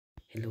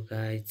Hello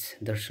guys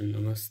दर्शन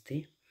नमस्ते।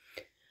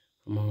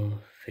 म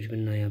फेरि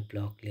पनि नयाँ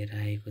ब्लग लिएर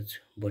आएको छु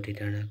बोटे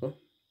डाँडाको।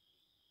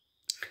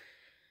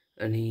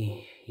 अनि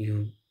यो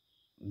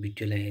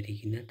भिडियोलाई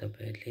हेरिकिन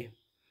तपाईहरुले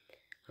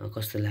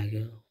कस्तो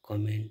लाग्यो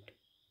कमेन्ट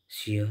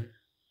शेयर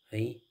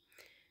है,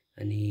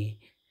 अनि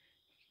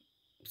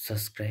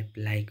सब्स्क्राइब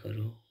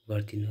लाइकहरु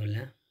गरिदिनु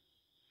होला।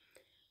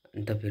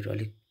 अनि तपाईहरु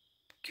अलिक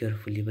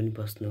केयरफुली पनि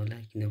बस्नु होला,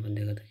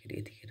 किनभने गर्दाखेरि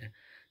यतिखेर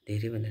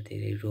धेरै भन्दा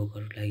धेरै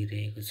रोगहरु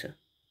लागिरहेको छ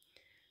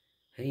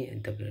है।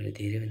 अनि तपाईहरुले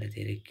धेरै भन्दा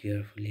धेरै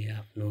केयरफुली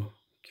आफ्नो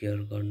केयर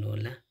गर्नु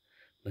होला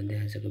भन्दै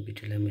आजको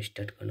भिडियोलाई म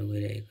स्टार्ट गर्न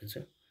गइरहेको छु।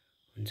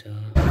 हुन्छ।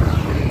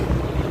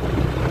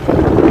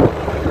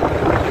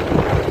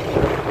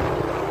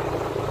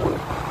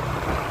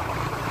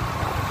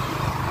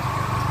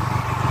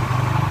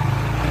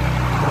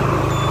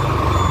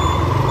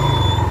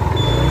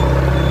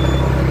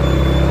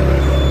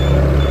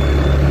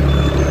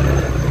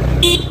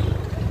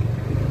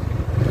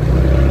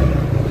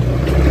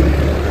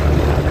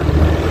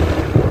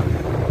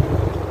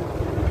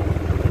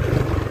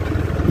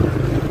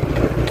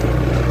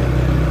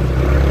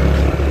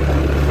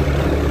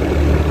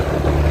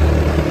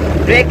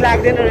 ब्रेक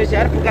लाग्दैन रहेछ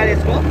यार पुकार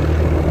यसको।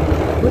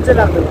 कुन चाहिँ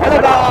लाग्दैन? हेलो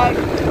गाइस,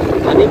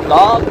 हामी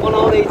भ्लग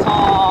बनाउँदै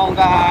छौं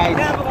गाइस।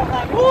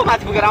 ओ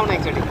माथि पुगेर आउन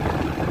एकचोटी।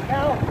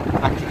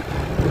 माथि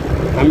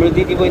हाम्रो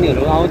दिदी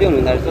बहिनीहरु आउँदै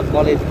हुनुहुँदो रहेछ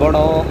कलेजबाट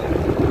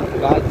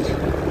गाइस।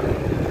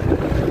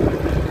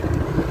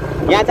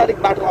 यहाँ चाहिँ अलिक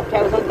बाटो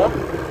अप्ठ्यारो छ नि त।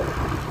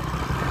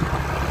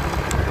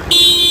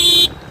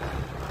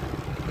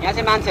 यहाँ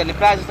चाहिँ मान्छेहरुले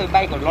प्राय जस्तो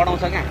बाइकहरु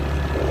लडाउँछ क्या,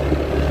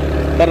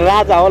 तर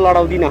राजा हो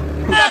लडाउँदिन।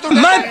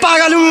 मैं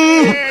पागल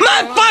हूँ।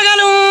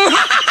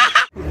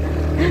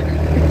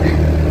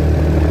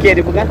 के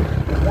अरे पुकार?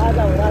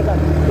 राजा हो राजा।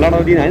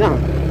 लडाउँदिन हैन?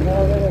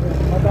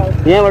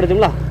 यहाँबाट जाउँ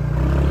ल।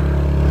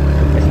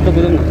 यस्तो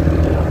कुदौँ न।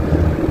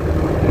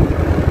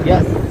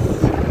 यस।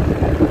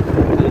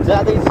 हामी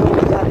जाँदैछौँ।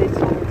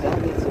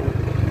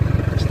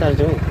 बिस्तारै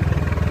जाउँ।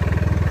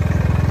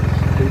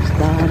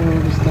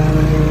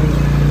 बिस्तारो।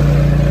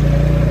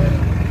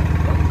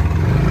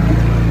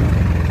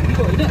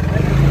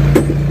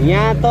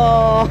 यहाँ त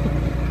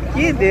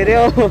के धेरै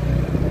हो।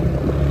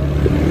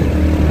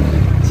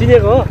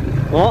 चिनेको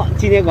हो?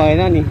 चिनेको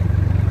होइन नि।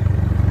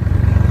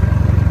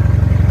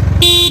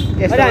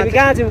 अहिले हामी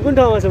कहाँ छौँ? कुन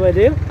ठाउँमा छौँ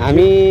अहिले?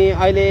 हामी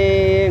अहिले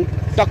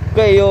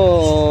टक्कै यो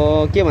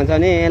के भन्छ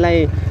भने यसलाई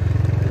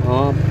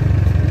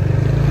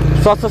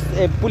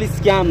सशस्त्र पुलिस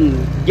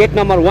क्याम्प गेट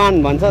नम्बर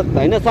 1 भन्छ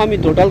हैन।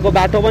 समित होटलको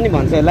बाटो पनि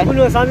भन्छ यसलाई। कुन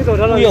हो समित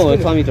होटल? यो हो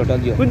समित होटल।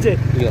 यो कुन चाहिँ?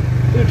 यो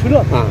ठुलो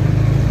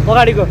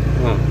अगाडिको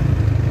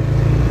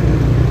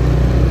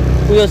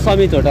उयो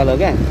समित होटल हो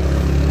क्या।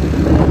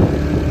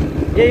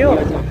 यही हो।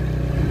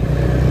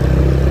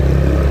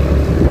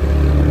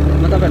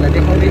 म तपाईहरुलाई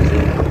देखाउँदैछु।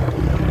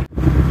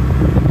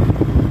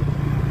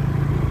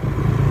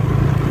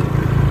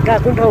 कहाँ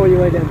कुन ठाउँ हो यो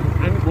अहिले?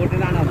 हामी बोटे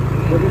डाँडा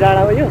भन्छौँ। बोटे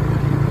डाँडा हो यो?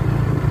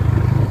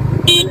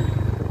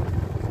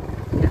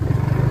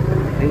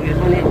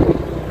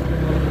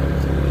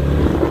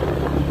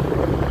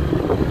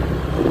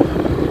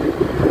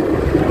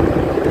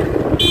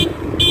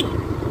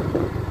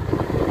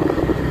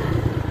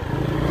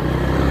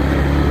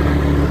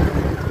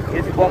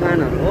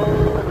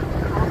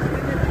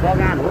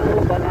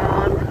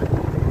 बगान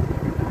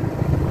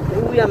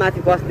उयो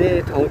माथि बस्ने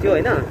ठाउँ थियो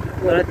होइन,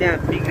 तर त्यहाँ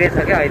बिग्रेछ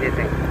क्या अहिले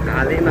चाहिँ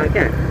हालैमा।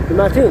 क्या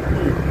माथि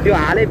त्यो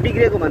हालै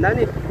बिग्रेको भन्दा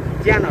पनि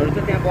च्यानहरू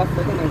चाहिँ त्यहाँ बस्छ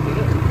क्या मान्छे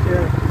कि।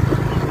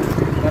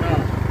 तर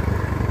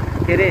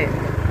के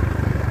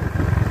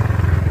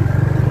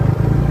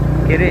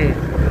अरे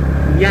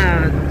यहाँ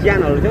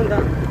च्यानहरू थियो नि त,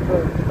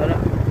 तर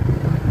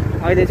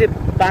अहिले चाहिँ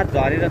बात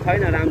झरेर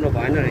छैन, राम्रो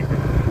भएन रहेछ।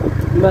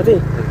 माथि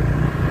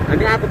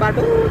हामी आएको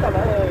बाटो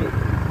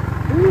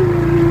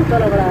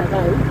तलबाट आएको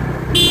है।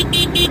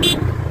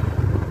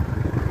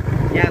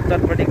 यहाँ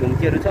चटपटे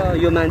घुम्तीहरू छ।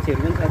 यो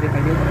मान्छेहरू पनि छ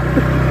देखाइदियो।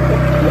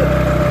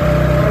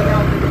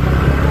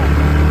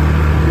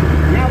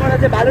 यहाँबाट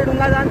चाहिँ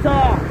भालुढुङ्गा जान्छ।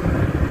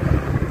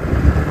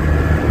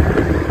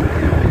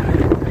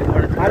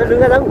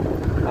 भालुढुङ्गा जाउँ?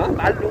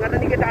 भालुढुङ्गा त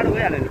निकै टाढो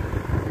भइहाल्यो नि।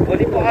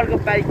 भोलि पहाडको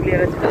बाइक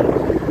लिएर चाहिँ जानु।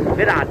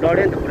 मेरो हात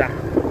डढ्यो नि त पुरा।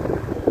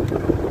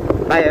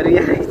 भाइहरू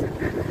यहाँ आइछ।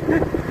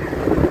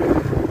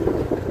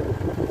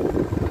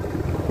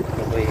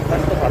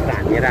 कस्तो खर्च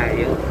हानेर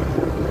आयो।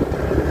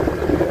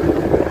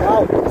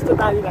 यस्तो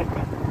दामी लाग्छ।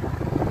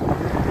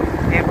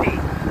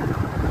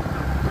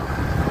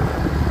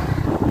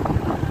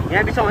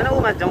 यहाँ बिचाउँ होइन, ऊ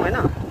माथि जाउँ होइन?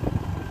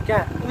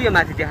 कहाँ? उयो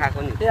माथि देखाएको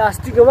नि। ए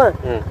अस्तिकोमा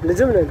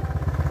जाउँ न।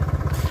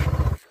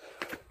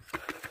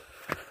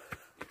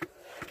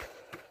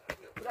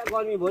 पुरा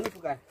गर्मी भयो नि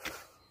पुकार।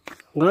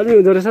 गर्मी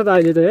हुँदो रहेछ त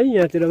अहिले त है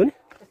यहाँतिर पनि।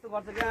 यस्तो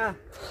गर्छ क्या।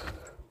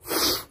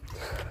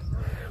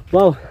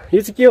 वाउ,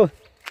 यो चाहिँ के हो?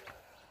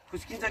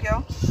 फुस्किन्छ क्या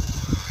हो?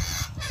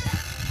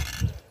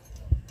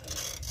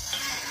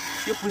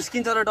 यो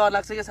फुस्किन्छ र डर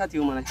लाग्छ क्या साथी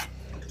हो मलाई।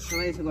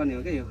 यसो गर्ने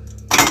हो क्या यो।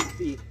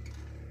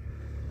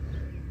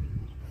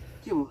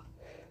 के हो?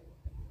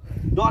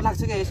 डर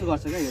लाग्छ क्या, यसो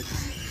गर्छ क्या यो।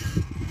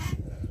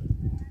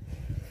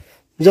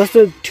 जस्तो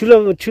ठुलो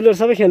ठुलो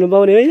सबै खेल्नु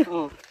पाउने होइन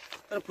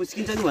तर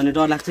फुस्किन्छ कि भन्ने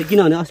डर लाग्छ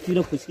किनभने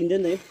अस्ति फुस्किन्छ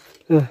नि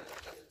त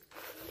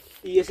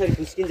यसरी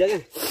फुस्किन्छ क्या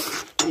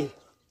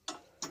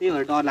त्यही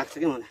भएर डर लाग्छ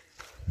क्या मलाई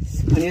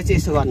अनि यो चाहिँ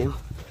यसो गर्ने हो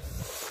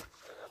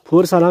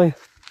फोहोर सलामै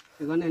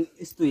त्यो गर्ने अनि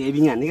यस्तो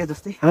हेभिङ हान्ने क्या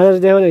जस्तै हानेर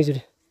देखाउन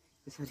एकचोटि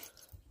यसरी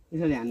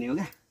यसरी हान्ने हो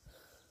क्या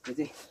त्यो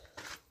चाहिँ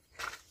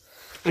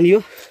अनि यो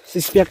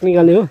स्प्याक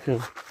निकाल्ने हो त्यो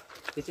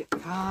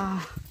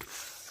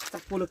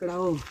चाहिँ पोलो केटा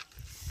हो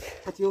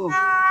साथी हो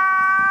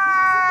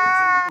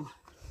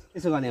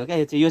यसो गर्ने हो क्या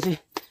यो चाहिँ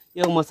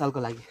यो मसालको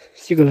लागि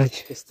सिको लागि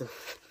यस्तो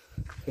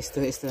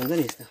यस्तो यस्तो हुन्छ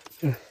नि यस्तो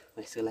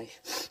यसको लागि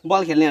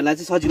बल खेल्नेहरूलाई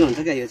चाहिँ सजिलो हुन्छ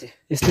क्या यो चाहिँ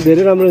यस्तो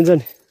धेरै राम्रो हुन्छ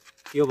नि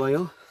यो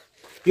भयो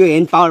यो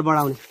ह्यान्ड पावर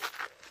बढाउने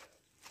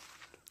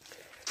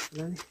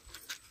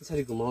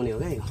यसरी घुमाउने हो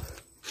क्या यो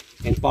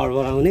ह्यान्ड पावर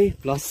बढाउने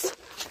प्लस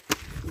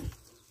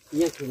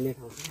यहाँ खेल्ने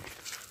ठाउँ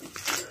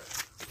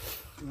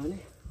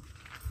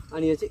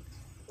अनि यो चाहिँ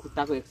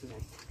खुट्टाको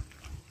एक्सर्साइज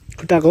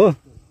खुट्टाको हो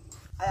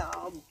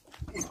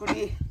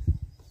स्कुटी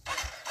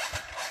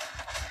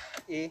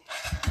ए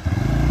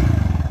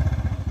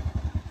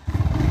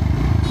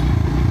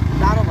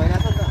टाढो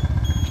भइरहेछ नि त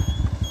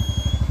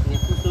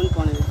यहाँ कुद्नु पनि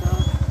पर्ने रहेछ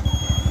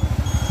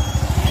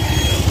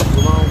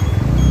घुमाउ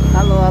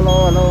हेलो हेलो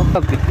हेलो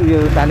यो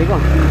चालेको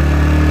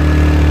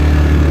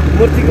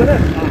मूर्तिको न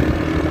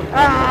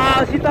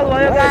शीतल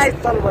भयो गाइस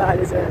शीतल भयो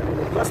अहिले चाहिँ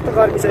कस्तो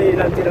गर्मी छ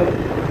इरानतिर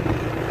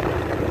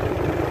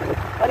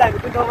अहिले हामी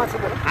कुन ठाउँमा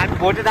छौँ हामी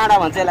भोटे डाँडा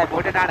भन्छ यसलाई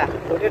भोटे डाँडा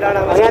भोटे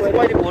डाँडामा यहाँ चाहिँ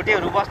पहिले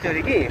भोटेहरू बस्थ्यो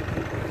अरे कि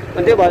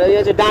अनि त्यो भएर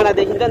यो चाहिँ डाँडा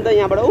देखिन्छ नि त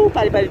यहाँबाट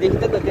पारी पारी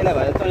देखिन्छ नि त त्यसलाई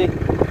भएर चाहिँ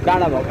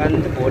डाँडा भएको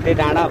कारण चाहिँ भोटे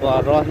डाँडा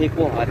भएर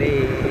रहेको हरे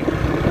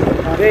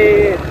अरे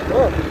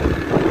हो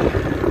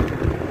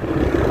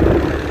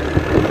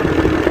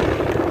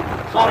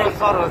सरोज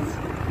सरोज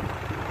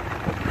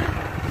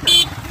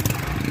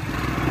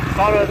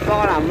सरोज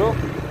सहर हाम्रो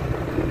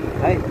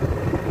है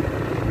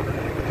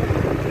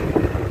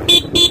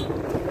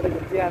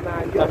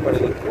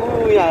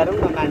यहाँ हेरौँ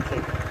न मान्छे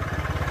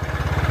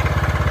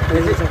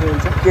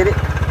के अरे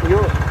यो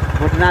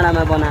भोटे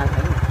डाँडामा बनाएको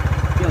छ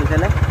के हुन्छ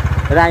यसलाई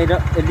राई र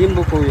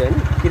लिम्बूको उयो होइन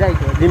कि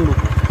राईको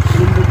लिम्बूको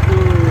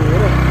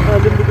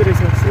लिम्बूको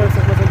रहेछ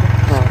सिलाउसक्नु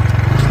छ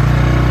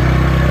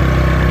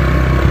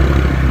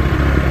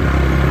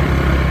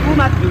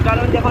माथि भ्यू टावर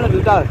पनि देखाउन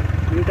भ्यू टावर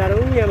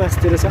यहाँ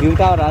मासतिर छ भ्यू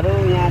टावरहरू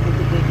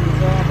यहाँदेखि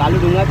देखिन्छ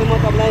भालुढुङ्गा चाहिँ म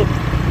तपाईँलाई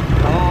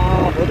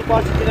भोलि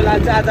पर्सितिर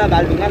लान्छ आज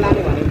भालुढुङ्गा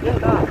लाने भनेको थियो नि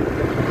त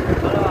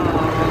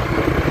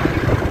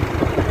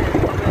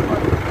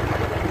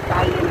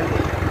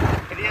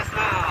तर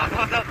यसमा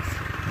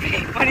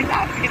पनि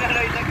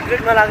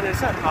ग्रेडमा लाग्ने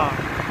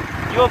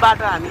रहेछ यो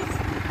बाटो हामी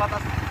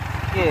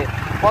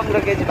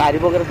 15 केजी भारी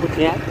बोकेर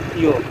पुग्छौँ यहाँ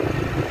यो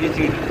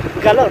सिडी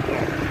उकालो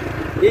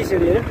यही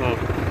सिडी होइन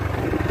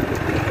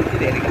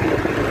धेरै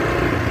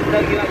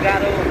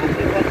गाह्रो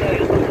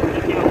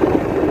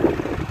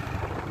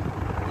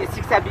यो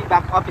शिक्षा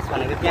विभाग अफिस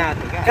भनेको त्यहाँ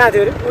थियो क्या कहाँ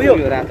थियो अरे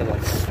उयो रातो भयो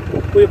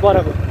उयो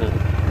परको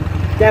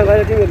त्यहाँ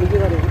गएर तिमीहरूले के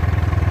गरेको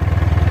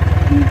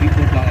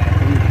रिपोर्ट लगाएको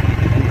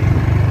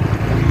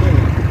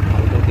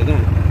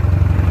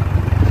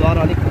सर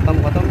अलिक खतम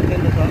थियो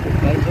नि त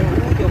सर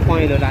त्यो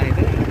पहेँलो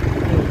राखेको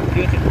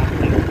थियो त्यो चाहिँ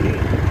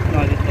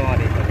अहिले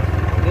सरेछ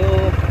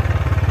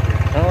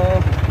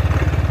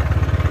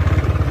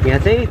यहाँ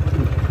चाहिँ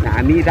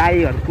हामी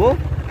राईहरूको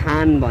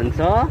थान भन्छ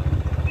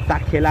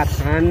साखेला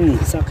थान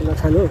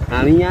हो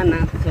हामी यहाँ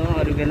नाच्छ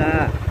अरू बेला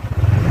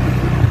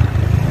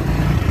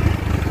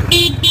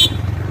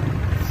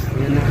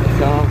यहाँ नाच्छ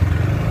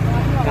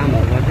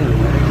कामहरू गर्दै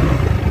हुँदो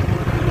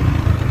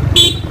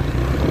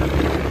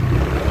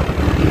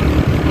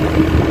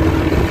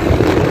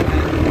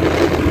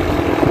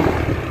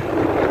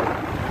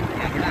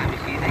यहाँबाट हामी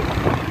सिधै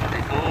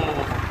जाँदैछौँ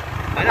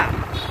होइन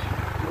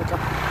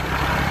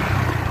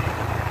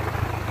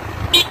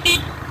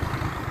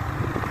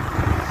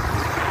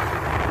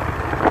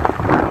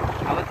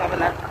अब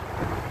तपाईँलाई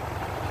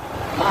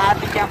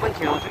महाती त्यहाँ पनि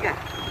छिराउँछु क्या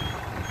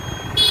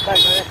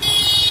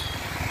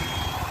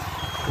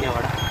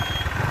यहाँबाट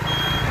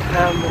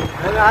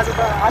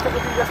आजको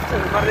दिन जस्तो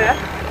गर्दै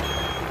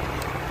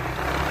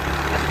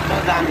यस्तो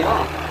जाने हो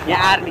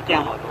यहाँ आर्मी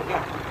क्याम्पहरू हो क्या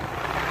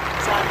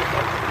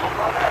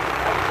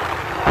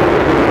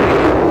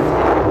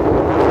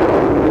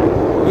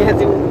यहाँ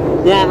चाहिँ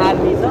यहाँ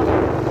आर्मी छ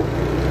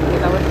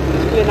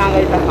यतापट्टि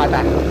नागरिकता फाटा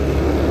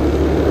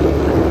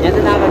यहाँ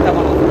चाहिँ नागरिकता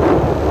बनाउँछ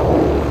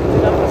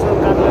यहाँबाट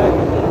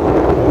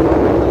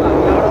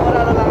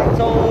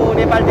लाग्छौँ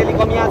नेपाल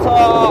टेलिकम यहाँ छ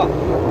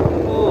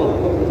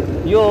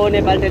यो हो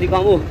नेपाल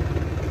टेलिकम हो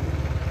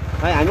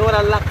है हामी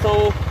ओह्रालो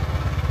लाग्छौँ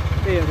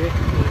त्यही हो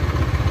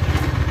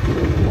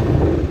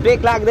ब्रेक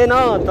लाग्दैन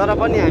तर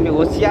पनि हामी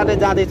होसियारै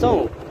जाँदैछौँ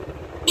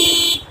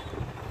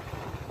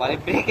भरे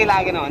ब्रेकै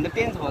लागेन भने त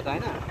टेन्स भयो त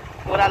होइन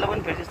ओह्रालो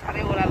पनि फेरि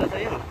साह्रै ओह्रालो छ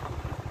यो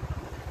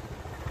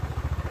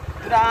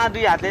पुरा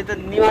दुई हातले त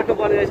निवाट्नु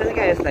पर्ने रहेछ नि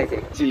क्या यसलाई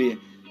चाहिँ इसीलिए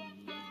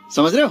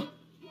समझ रहे हो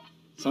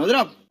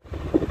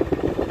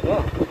हो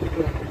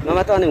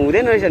नभए त अनि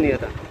हुँदैन रहेछ नि यो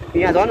त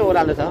यहाँ झन्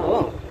ओह्रालो छ हो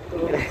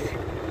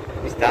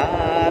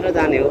बिस्तारो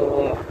जाने हो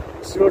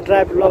स्लो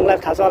ड्राइभ लङ लाइफ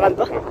थाहा छ होला नि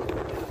त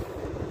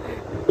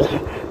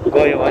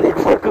गयो भने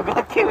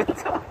के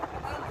हुन्छ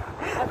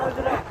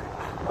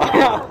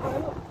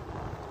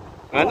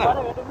होइन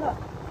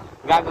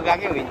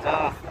गएकै हुन्छ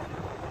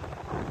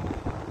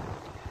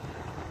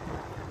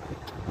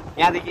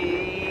यहाँदेखि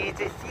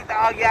चाहिँ सिधा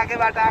अघि आएकै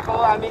बाटो आएको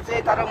हामी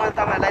चाहिँ तर मैले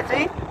तपाईँहरूलाई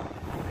चाहिँ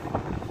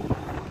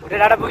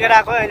डाँडा पुगेर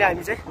आएको अहिले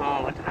हामी चाहिँ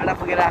डाँडा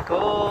पुगेर आएको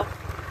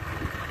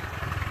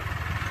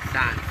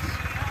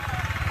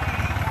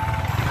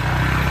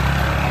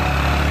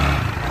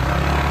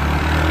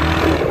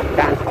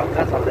डान्स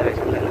खतरा चल्दो रहेछ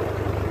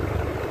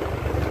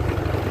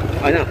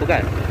होइन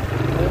पुकार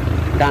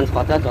डान्स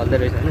खतरा चल्दो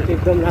रहेछ होइन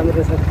एकदम राम्रो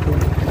रहेछ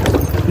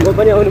म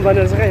पनि आउनु पर्ने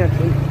रहेछ क्या यहाँ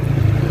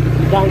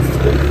dance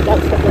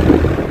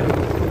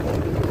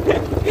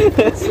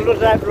slow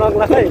drive long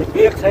life है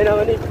ब्रेक छैन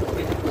भने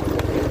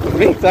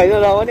छैन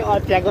र पनि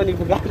अट्याएको नि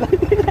पुकार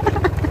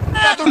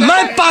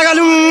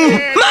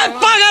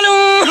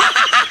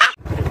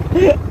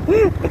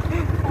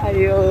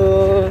आयो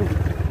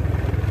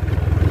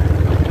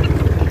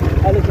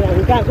अहिले चाहिँ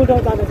हामी कहाँ कुन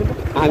ठाउँ जाँदैछौँ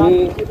हामी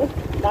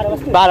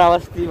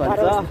बाराबस्ती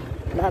भन्छ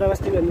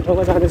बाराबस्ती भन्ने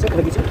ठाउँमा जाँदैछ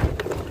खोली चाहिँ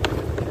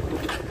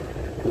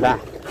ला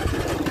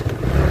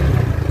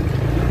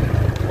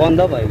बन्द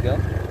भयो क्या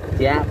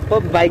त्यहाँ पो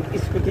बाइक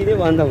स्कुटी नै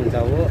बन्द हुन्छ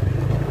अब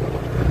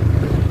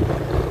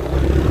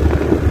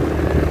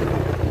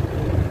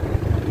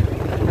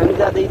हामी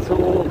जाँदैछौँ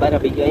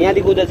बाराबस्ती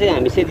यहाँदेखि उता चाहिँ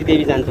हामी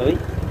सेतीदेवी जान्छौँ है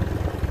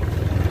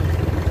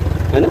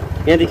होइन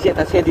यहाँदेखि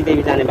यता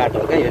सेतीदेवी जाने बाटो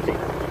हो क्या यो चाहिँ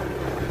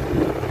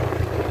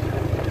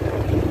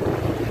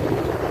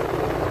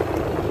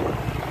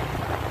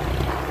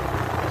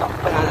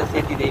सबैजना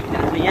सेतीदेवी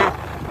जान्छ यहाँ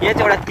चाहिँ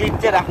एउटा क्लिप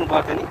चाहिँ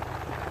राख्नुपर्छ नि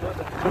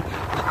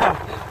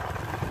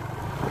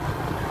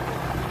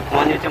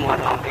वहाँनिर चाहिँ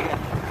मजा आउँथ्यो क्या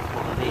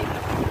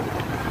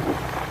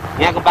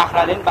यहाँको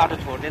बाख्राले पनि बाटो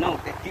छोड्दैन हौ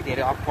त्यति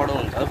धेरै अप्ठ्यारो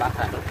हुन्छ हौ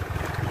बाख्राहरू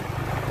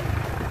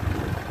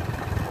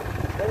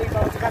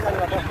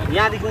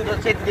यहाँदेखि उता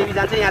सेतीदेवी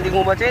जान्छ यहाँदेखि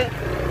उँभो चाहिँ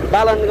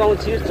बालन गाउँ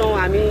छिर्छौँ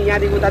हामी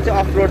यहाँदेखि उता चाहिँ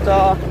अफरोड छ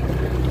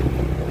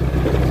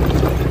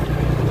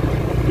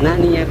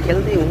नानी यहाँ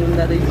खेल्दै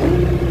हुँदा रहेछ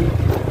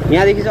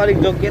यहाँदेखि चाहिँ अलिक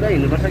जोगिएर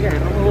हिँड्नुपर्छ क्या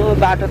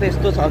बाटो त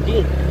यस्तो छ कि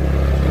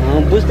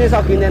बुझ्नै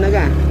सकिँदैन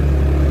क्या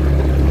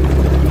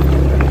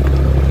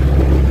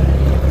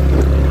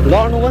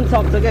लड्नु पनि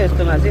सक्छ क्या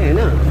यस्तोमा चाहिँ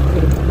होइन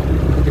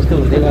त्यस्तो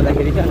हुँदै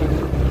गर्दाखेरि चाहिँ अलिक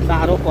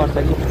साह्रो पर्छ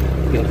कि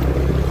त्यो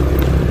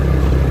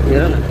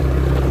हेर न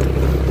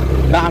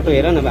बाटो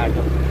हेर न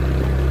बाटो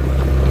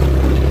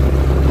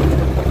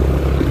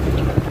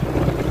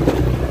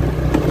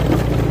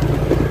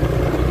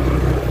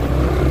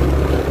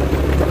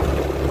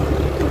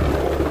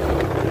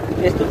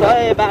यस्तो छ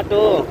है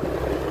बाटो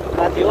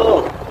साथी हो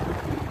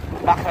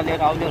बाख्रा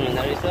लिएर आउँदै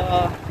हुनुहुँदो रहेछ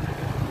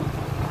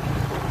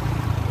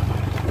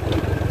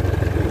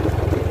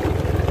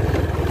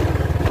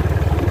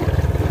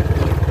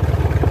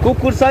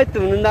कुकुर सहित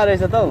हुनुहुँदो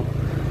रहेछ त हौ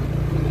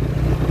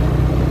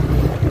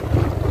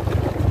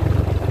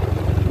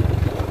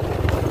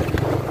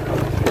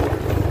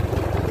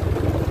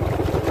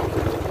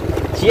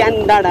चियान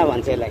डाँडा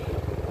भन्छ यसलाई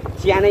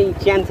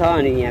चियान छ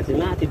अनि यहाँ चाहिँ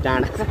माथि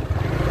डाँडा छ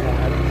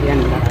चियान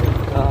डाँडा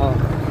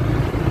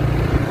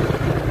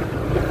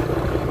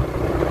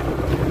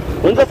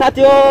हुन्छ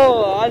साथी हो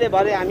अहिले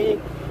भरे हामी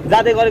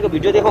जाँदै गरेको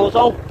भिडियो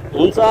देखाउँछौँ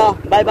हुन्छ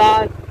बाई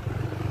बाई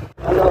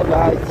हेलो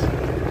गाइस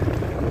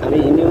हामी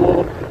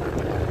हिँड्यौँ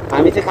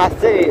हामी चाहिँ खास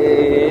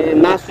चाहिँ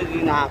मासु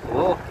लिन आएको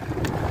हो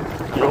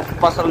हाम्रो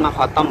पसलमा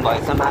खत्तम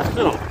भएछ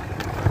मासु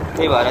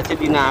त्यही भएर चाहिँ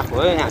लिन आएको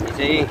हो हामी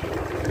चाहिँ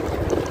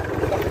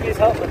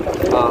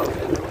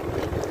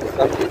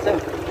सकिन्छ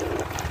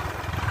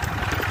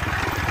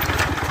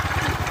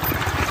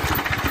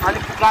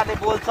अलिक पुकारले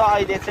बोल्छ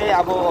अहिले चाहिँ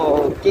अब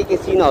के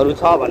सिनहरू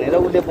छ भनेर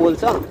उसले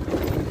बोल्छ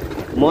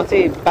म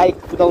चाहिँ बाइक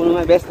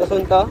कुदाउनुमा व्यस्त छु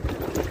नि त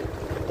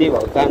त्यही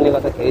भएको कारणले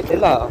गर्दाखेरि चाहिँ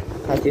ल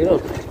साथीहरू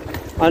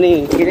अनि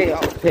के अरे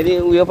फेरि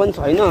उयो पनि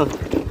छैन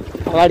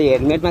अगाडि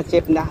हेलमेटमा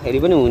चेप्दाखेरि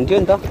पनि हुन्थ्यो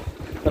नि त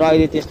तर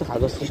अहिले त्यस्तो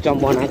खालको सिस्टम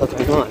बनाएको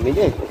छैनौँ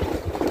हामीले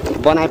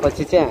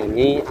बनाएपछि चाहिँ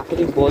हामी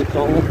आफैले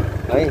बोल्छौँ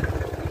है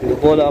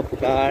बोल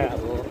पुकार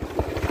अब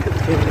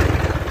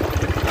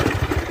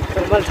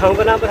मैले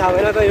ठाउँको नाम पो थाहा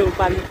भएन त यो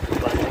पानी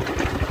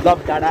लभ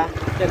डाँडा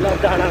लभ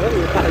डाँडा हो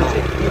यो पानी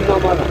चाहिँ 3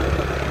 नम्बर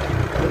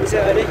हामी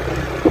चाहिँ अहिले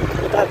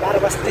उता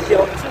बाराबस्तीदेखि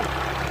आउँदैछ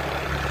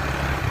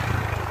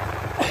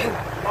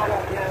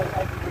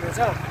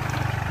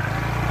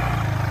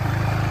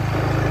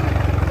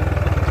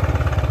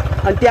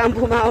अनि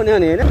टेम्पोमा आउने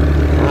भने होइन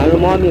हाम्रो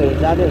मम्मीहरू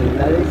जाँदै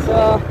हुँदो रहेछ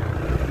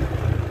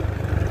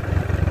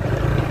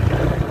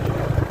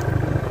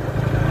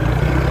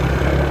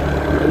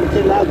हामी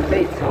चाहिँ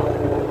लाग्दैछौँ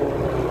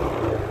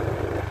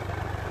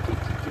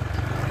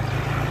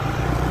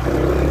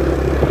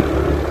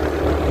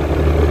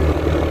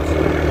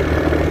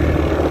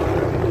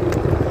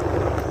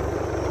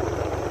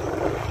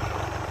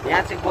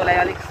यहाँ चाहिँ गोलाई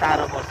अलिक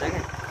साह्रो पर्छ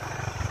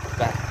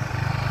क्या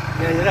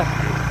यहाँनिर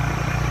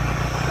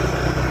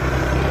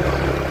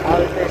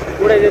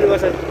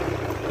उडाइदिनुपर्छ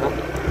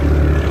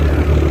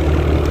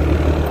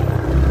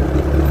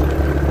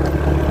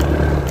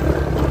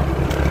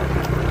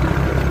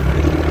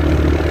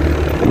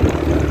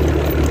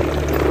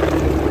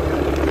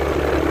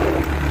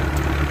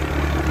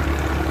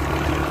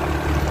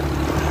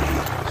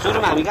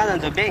हामी कहाँ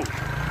जान्छौँ?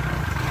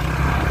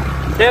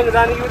 ब्याङ्क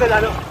जाने कि उता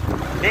जानु?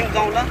 ब्याङ्क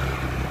जाउँ ल।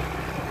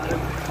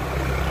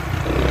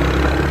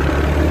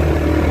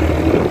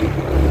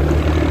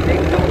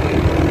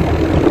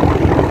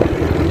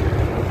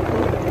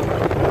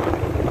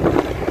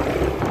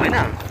 होइन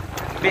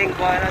ब्याङ्क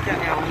गएर चाहिँ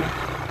अनि आउनु।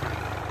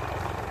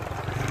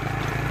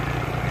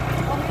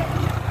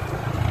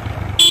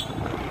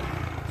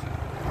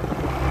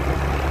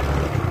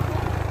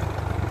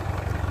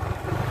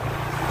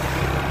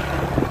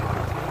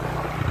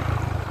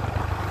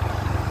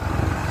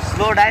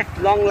 स्लो ड्राइभ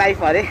लङ लाइफ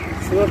अरे।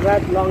 स्लो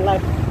ड्राइभ लङ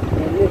लाइफ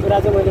भन्ने कुरा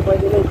चाहिँ मैले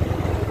पहिले नै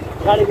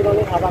गाडी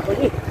कुदाउनै थाहा पाएको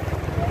कि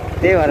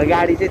त्यही भएर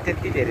गाडी चाहिँ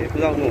त्यति धेरै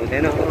कुदाउनु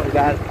हुँदैन।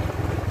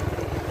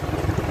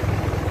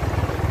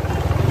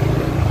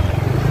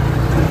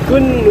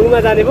 कुन उमा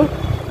जाने भयो?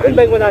 कुन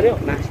ब्याङ्कमा जाने हो?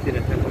 मासतिर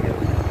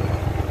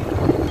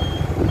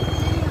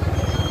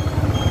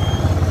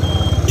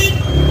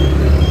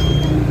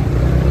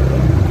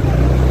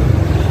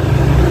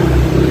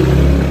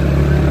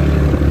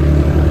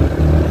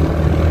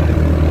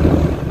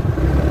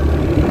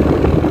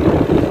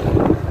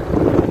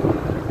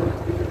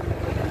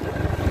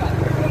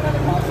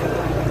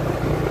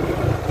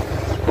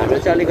हाम्रो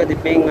चाहिँ अलिकति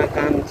ब्याङ्कमा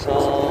काम छ।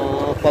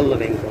 पल्लो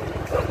ब्याङ्कको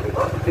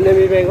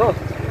एनएमई ब्याङ्क हो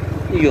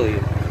यो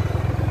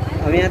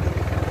अब यहाँ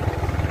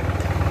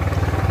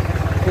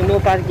त्यो नो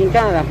पार्किङ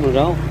कहाँ राख्नु र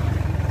हौ?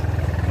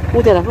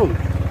 उता राखौँ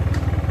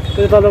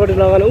त्यो तलपट्टि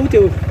लगाएर ऊ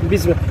त्यो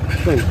बिचमा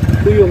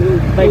उयो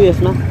बाइक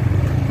यसमा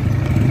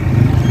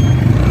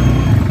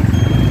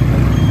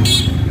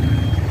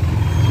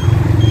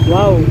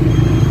वाउ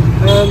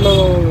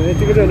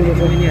यतिको चाहिँ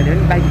हुनुपर्छ। यिनीहरूले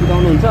पनि बाइक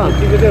कुदाउनुहुन्छ।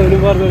 यतिको चाहिँ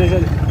हुनुपर्दो रहेछ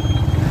नि।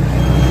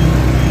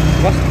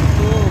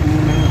 कस्तो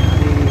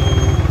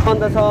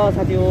अन्त छ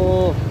साथी हो।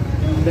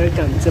 ब्याङ्क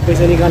हामी चाहिँ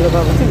पैसा निकाल्नु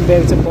पाएको थियौँ,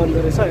 ब्याङ्क चाहिँ बन्द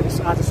रहेछ।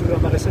 आज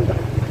शुक्रबार रहेछ नि त,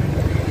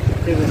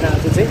 त्यही भएर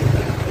आज चाहिँ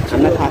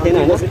हामीलाई थाहा थिएन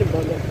होइन?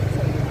 बन्द।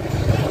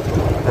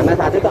 हामीलाई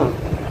थाहा थियो त।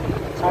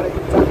 3:30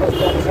 4 बजी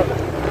जाँदैछ।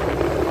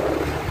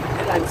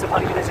 हामी चाहिँ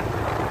फर्किँदैछौँ।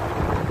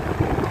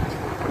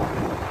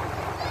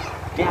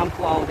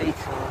 टेम्पो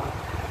आउँदैछ।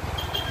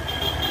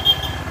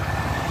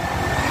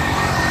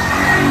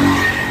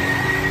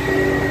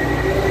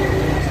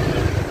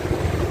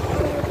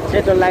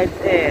 सेटल लाइट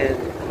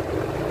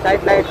साइड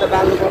लाइट त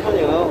बाल्नुपर्छ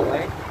नि हो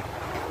है।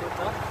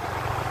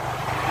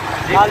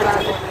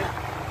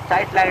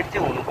 साइड लाइट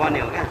चाहिँ हुनुपर्ने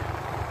हो क्या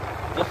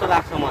जस्तो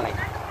लाग्छ मलाई।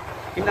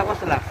 तिमीलाई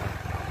कस्तो लाग्छ?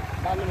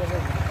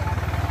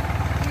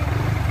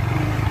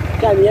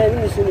 हामी यहाँ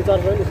निस्किनु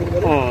तर्फ निस्किनु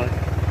पऱ्यो।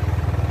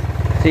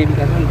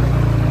 सेविका छ नि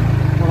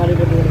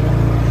अगाडिपट्टि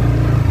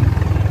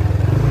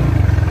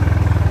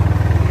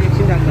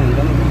एकछिन राख्दा हुन्छ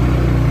नि।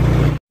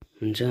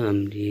 हुन्छ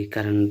हामीले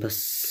कारणवश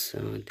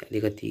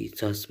अलिकति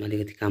चर्चमा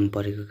अलिकति काम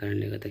परेको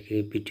कारणले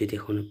गर्दाखेरि भिडियो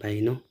देखाउन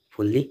पाएनौँ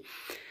फुल्ली।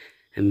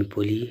 हामी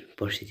भोलि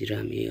पर्सितिर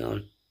हामी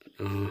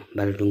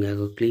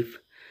बालुढुङ्गाको क्लिप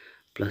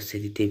प्लस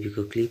यदि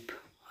देवीको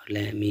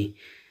क्लिपहरूलाई हामी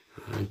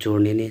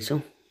जोड्ने नै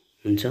छौँ।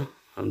 हुन्छ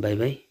बाई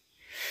बाई।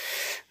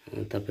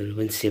 तपाईँहरू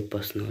पनि सेफ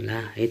बस्नु होला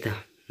है त।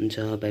 हुन्छ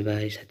बाई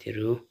बाई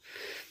साथीहरू।